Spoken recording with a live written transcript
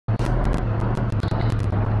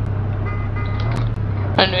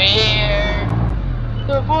And we hear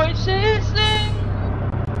the voices sing.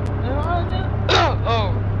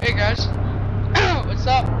 Oh, hey guys. What's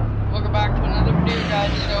up? Welcome back to another video,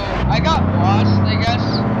 guys. So, I got lost, I guess.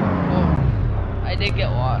 Well, I did get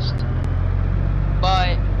lost.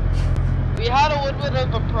 But, we had a little bit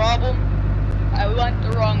of a problem. I went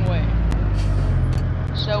the wrong way.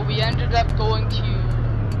 So, we ended up going to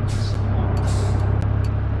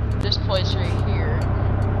this place right here.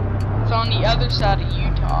 It's on the other side of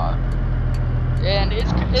Utah, and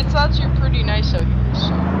it's actually pretty nice out here.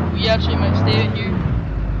 So we actually might stay out here,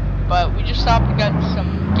 but we just stopped to get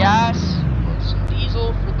some gas or some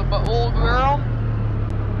diesel for the old girl.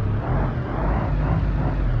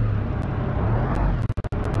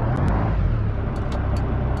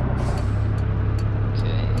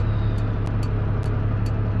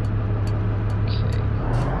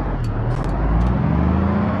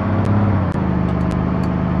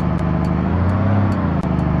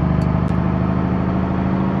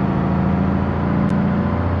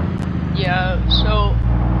 Yeah, so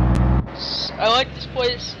I like this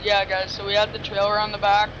place. Yeah, guys, so we have the trailer on the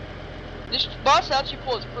back. This bus actually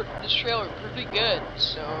pulls this trailer pretty good,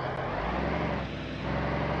 so.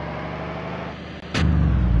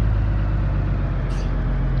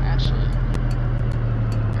 Actually,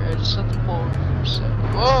 I just have to pull over for a sec.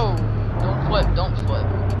 Whoa! Don't flip, don't flip.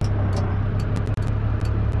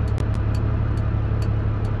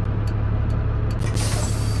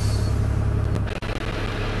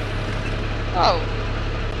 Oh.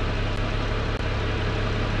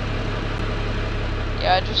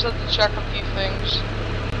 Yeah, I just have to check a few things.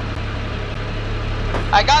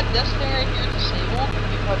 I got this thing right here disabled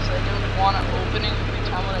because I didn't want it opening every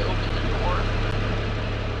time when I opened the door.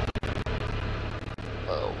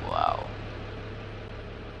 Oh, wow.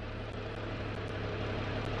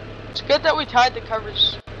 It's good that we tied the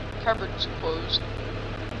cupboards closed.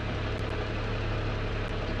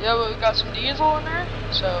 Yeah, but we got some diesel in there,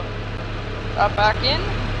 so got back in.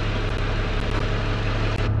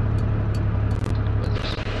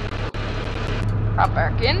 Got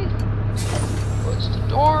back in. Close the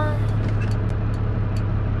door.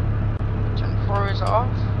 Turn the floors off.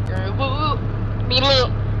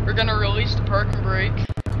 We're gonna release the parking brake.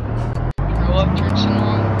 Turn left, turn center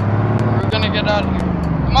on. We're gonna get out of here.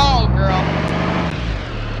 Come on, old girl.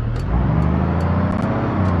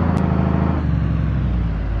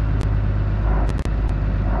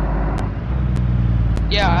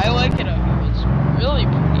 Yeah, I like it up here. It's really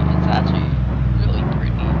pretty. It's actually really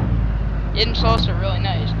pretty. And it's also really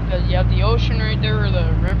nice because you have the ocean right there, or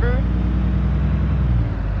the river,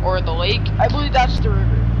 or the lake. I believe that's the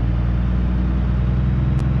river.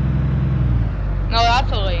 No,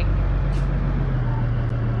 that's a lake.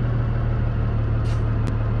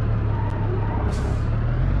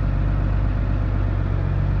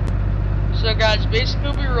 So guys,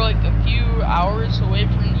 basically we were like a few hours away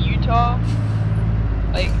from Utah.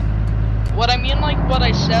 Like, what I mean, like what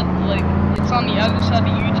I said, like it's on the other side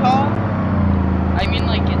of Utah. I mean,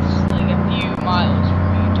 like it's like a few miles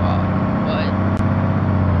from Utah, but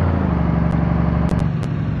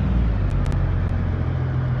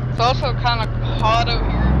it's also kind of hot out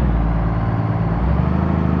here.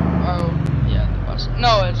 Oh, yeah, the bus.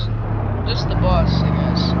 No, it's just the bus, I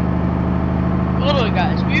guess. Literally,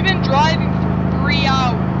 guys, we've been driving for 3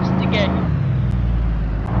 hours to get here.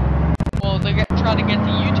 Well, they try to get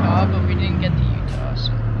to Utah, but we didn't get to Utah,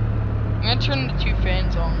 so I'm gonna turn the two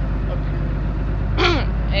fans on up here.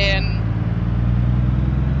 And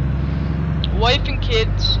wife and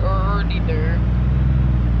kids are already there.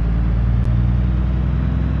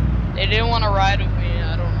 They didn't want to ride with me,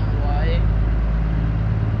 I don't know why.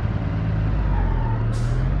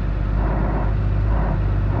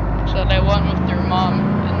 So they went with their mom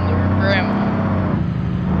and their grandma.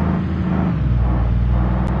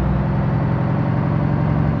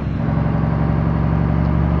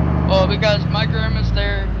 Well, because my grandma's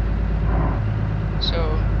there,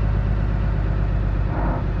 so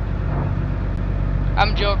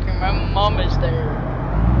I'm joking, my mom is there.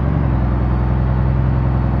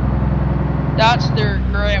 That's their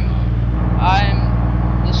grandma.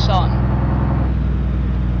 I'm the son.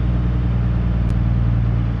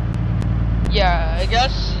 Yeah, I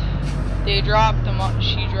guess they dropped them off.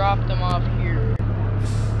 She dropped them off here.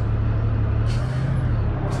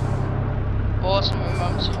 Well, also my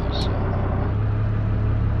mom's here, so.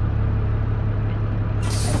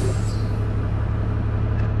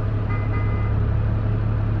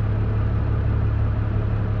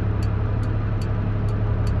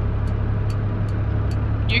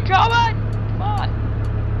 You coming? Come on.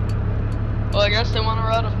 Well, I guess they want to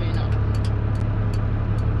ride with me now.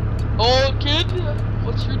 Old kid?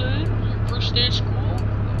 What's your name? Your first day of school?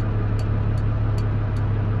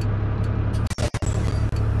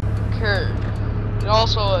 Okay. And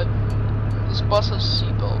also, this bus has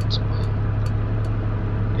seatbelts.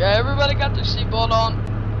 Yeah, everybody got their seatbelt on?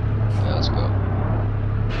 Okay, let's go.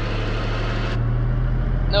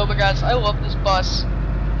 No, but guys, I love this bus.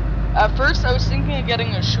 At first, I was thinking of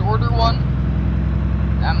getting a shorter one.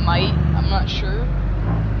 I'm not sure.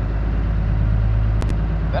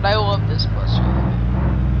 But I love this bus right here.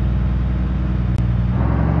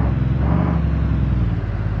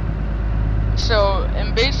 So,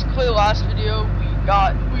 in basically last video,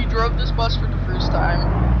 we drove this bus for the first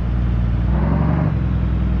time.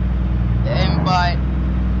 But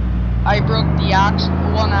I broke the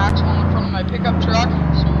one axle on the front of my pickup truck,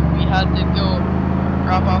 so we had to go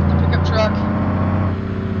drop off the pickup truck.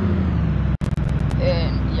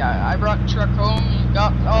 And yeah, I brought the truck home,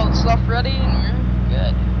 got all the stuff ready, and we're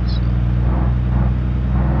good. So,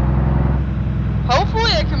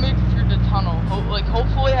 hopefully I can make it through the tunnel.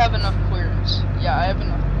 Hopefully I have enough clearance. Yeah, I have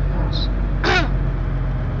enough clearance.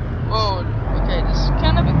 Whoa, okay, this is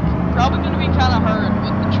probably gonna be kind of hard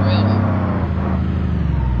with the trailer.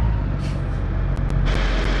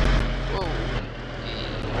 Whoa.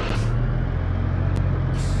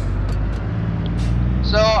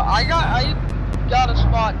 So I got a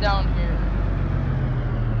spot down here.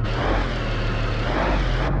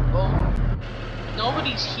 Well,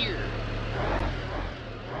 nobody's here.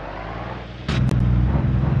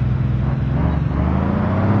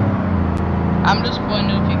 I'm just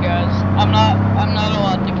pointing with you guys. I'm not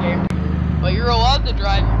allowed to camp here, but you're allowed to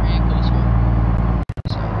drive your vehicles here.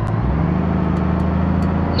 So.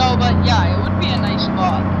 No, but yeah, it would be a nice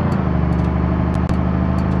spot.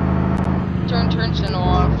 Turn signal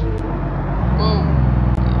off. Whoa.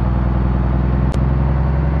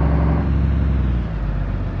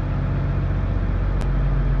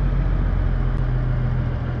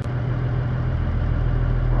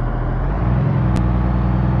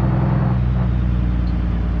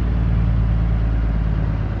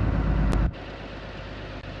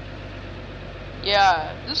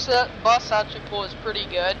 Yeah, this bus actually pulls pretty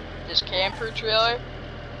good. This camper trailer,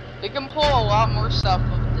 they can pull a lot more stuff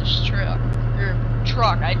with this truck.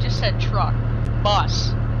 I just said truck,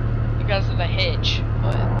 bus, because of the hitch.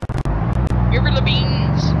 But give her the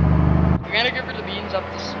beans. You're gonna give her the beans up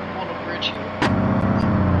this little bridge here.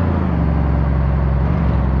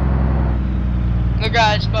 No,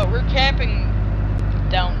 guys, but we're camping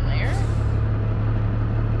down there.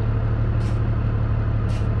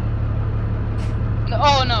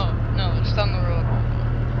 Oh no, it's down the road.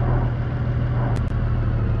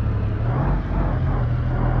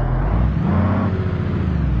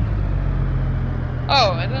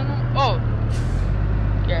 Oh, I didn't know. Oh,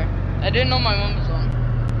 yeah, I didn't know my mom was on.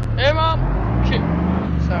 Hey, mom. Shit.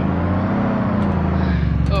 Sorry.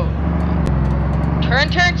 Oh. Turn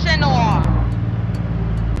signal off.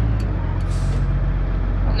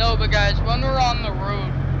 No, but guys, when we're on the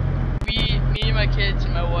road, me and my kids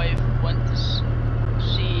and my wife went to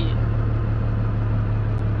see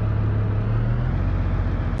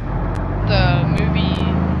the movie,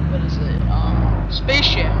 what is it, Space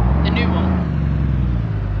Jam, the new one.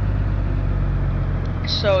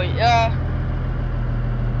 So yeah,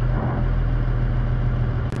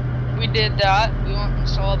 we did that, we went and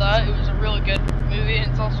saw that. It was a really good movie,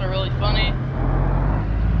 and it's also really funny.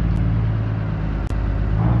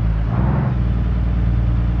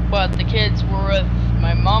 But the kids were with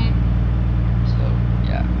my mom, so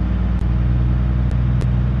yeah.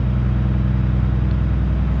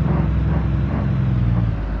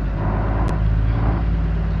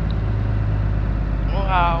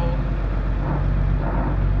 Wow.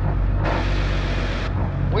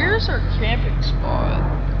 Where's our camping spot?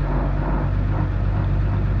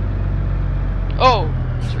 Oh,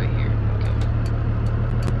 it's right here. Okay.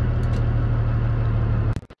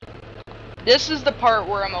 This is the part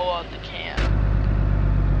where I'm allowed to camp.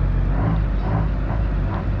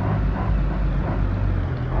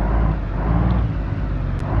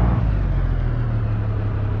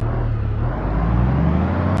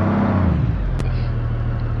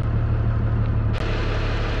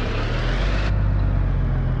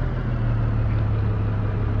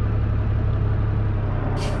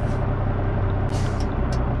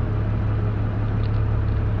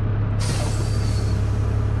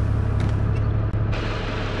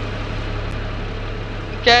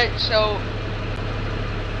 Okay, so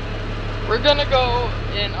we're gonna go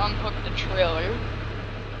and unhook the trailer.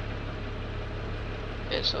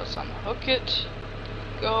 Okay, so let's unhook it.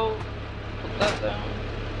 Go. Put that down.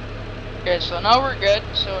 Okay, so now we're good.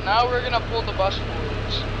 So now we're gonna pull the bus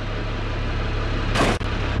forwards.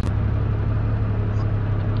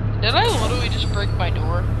 literally just break my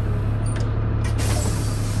door.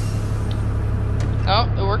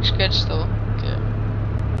 Oh, it works good still. Okay.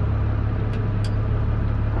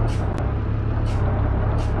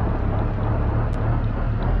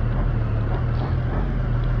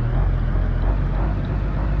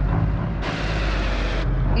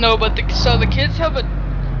 No, but so the kids have a.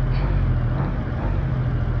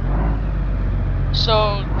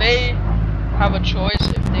 So they have a choice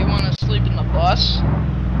if they want to sleep in the bus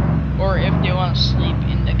or if they want to sleep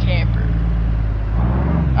in the camper.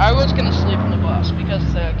 I was gonna sleep in the bus because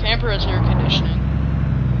the camper has air conditioning.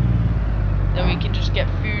 Then we can just get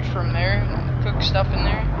food from there and cook stuff in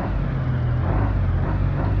there.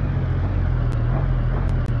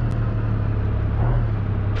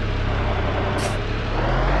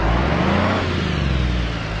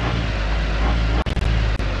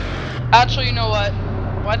 Actually, you know what?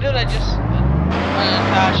 Why did I just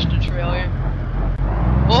unattach the trailer?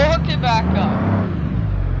 We'll hook it back up.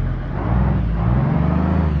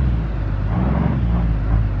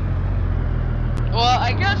 Well,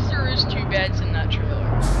 I guess there is 2 beds in that trailer.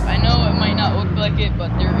 I know it might not look like it, but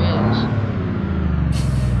there is.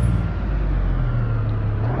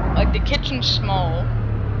 Like, the kitchen's small.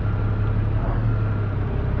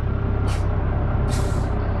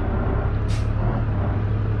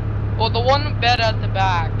 Well, the one bed at the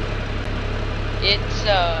back, it's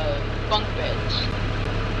bunk beds,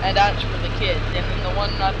 and that's for the kids. And then the one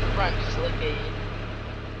at the front is like a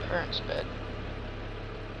parent's bed,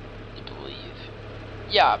 I believe.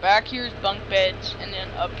 Yeah, back here is bunk beds, and then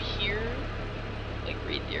up here, like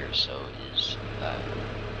right there, so is that.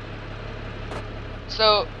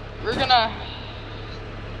 So we're gonna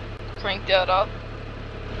crank that up.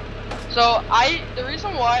 So the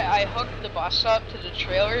reason why I hooked the bus up to the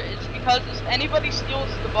trailer is because if anybody steals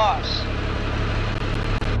the bus,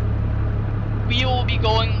 we will be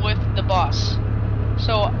going with the bus.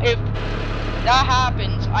 So if that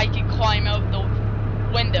happens, I can climb out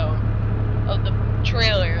the window of the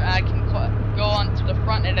trailer. And I can go onto the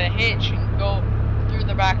front of the hitch and go through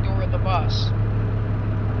the back door of the bus.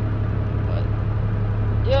 But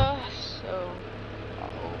yeah, so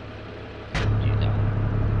I'll do that.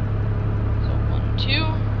 So 1,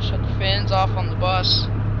 2, shut the fans off on the bus.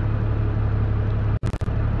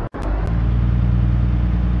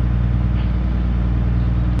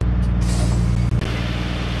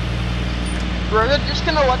 We're just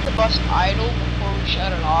gonna let the bus idle before we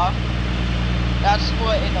shut it off. That's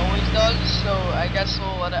what it always does, so I guess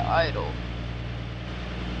we'll let it idle.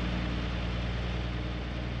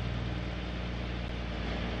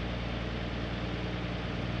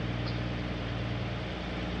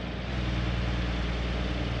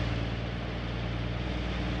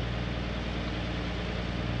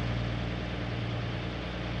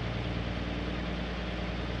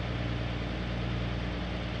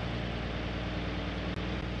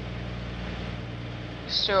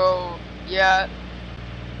 So, yeah.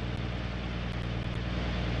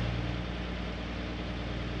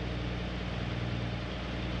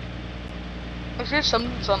 I feel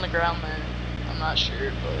something's on the ground there. I'm not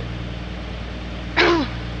sure, but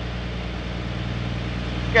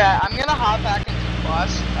yeah, I'm gonna hop back into the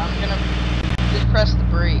bus. I'm gonna just press the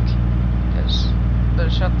brake because better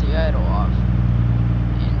shut the idle off.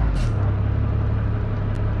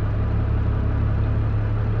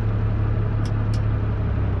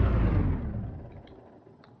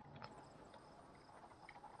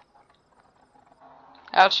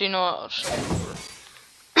 Actually, no, I'll shut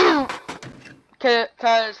the door.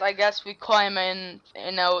 Cause I guess we climb in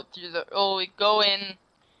and out through the. Oh, we go in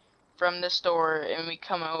from this door and we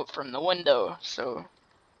come out from the window. So.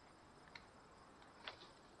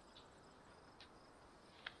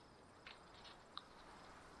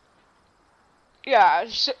 Yeah.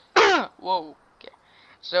 So, whoa. Okay.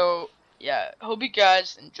 So yeah, hope you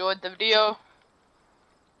guys enjoyed the video.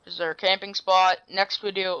 This is our camping spot. Next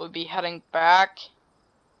video we'll be heading back.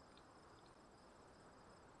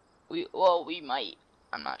 We might.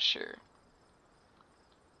 I'm not sure.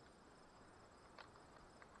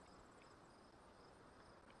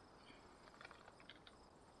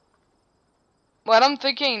 What I'm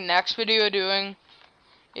thinking next video doing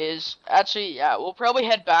is actually, yeah, we'll probably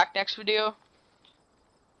head back next video.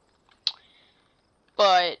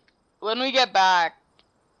 But when we get back,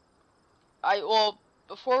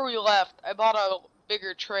 before we left, I bought a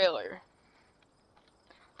bigger trailer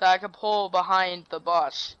that I could pull behind the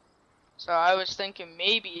bus. So I was thinking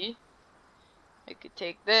maybe I could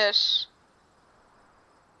take this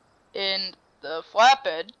in the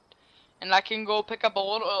flatbed and I can go pick up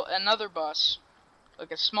another bus,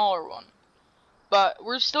 like a smaller one. But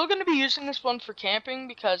we're still going to be using this one for camping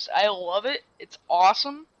because I love it. It's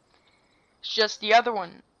awesome. It's just the other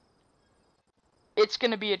one. It's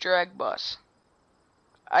going to be a drag bus.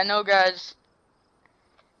 I know, guys.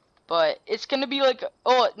 But it's going to be like,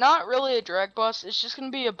 oh, not really a drag bus. It's just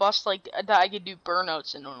going to be a bus like that I could do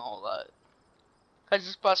burnouts in and all that. Because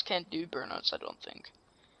this bus can't do burnouts, I don't think.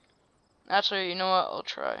 Actually, you know what? I'll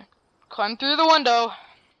try. Climb through the window.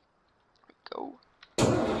 Go.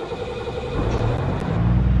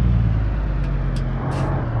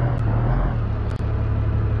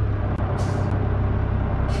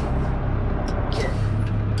 Okay.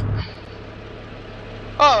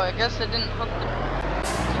 Oh, I guess I didn't hook the...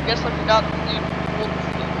 I guess I forgot to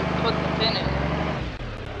put the pin in.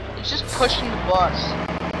 It's just pushing the bus.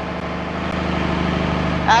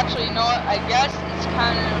 Actually, you know what? I guess it's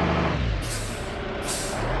kind of...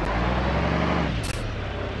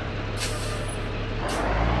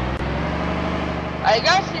 I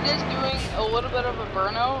guess it is doing a little bit of a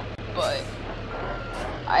burnout, but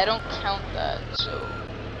I don't count that, so...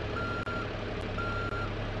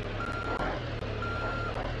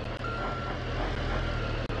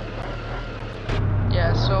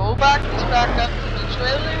 Yeah, so we'll back this back up to the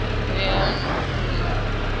trailer, and...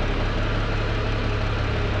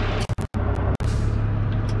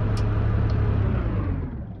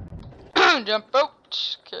 Jump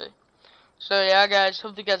out! Okay. So yeah, guys,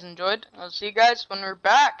 hope you guys enjoyed. I'll see you guys when we're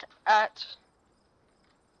back at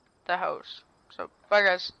the house. So, bye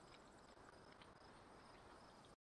guys.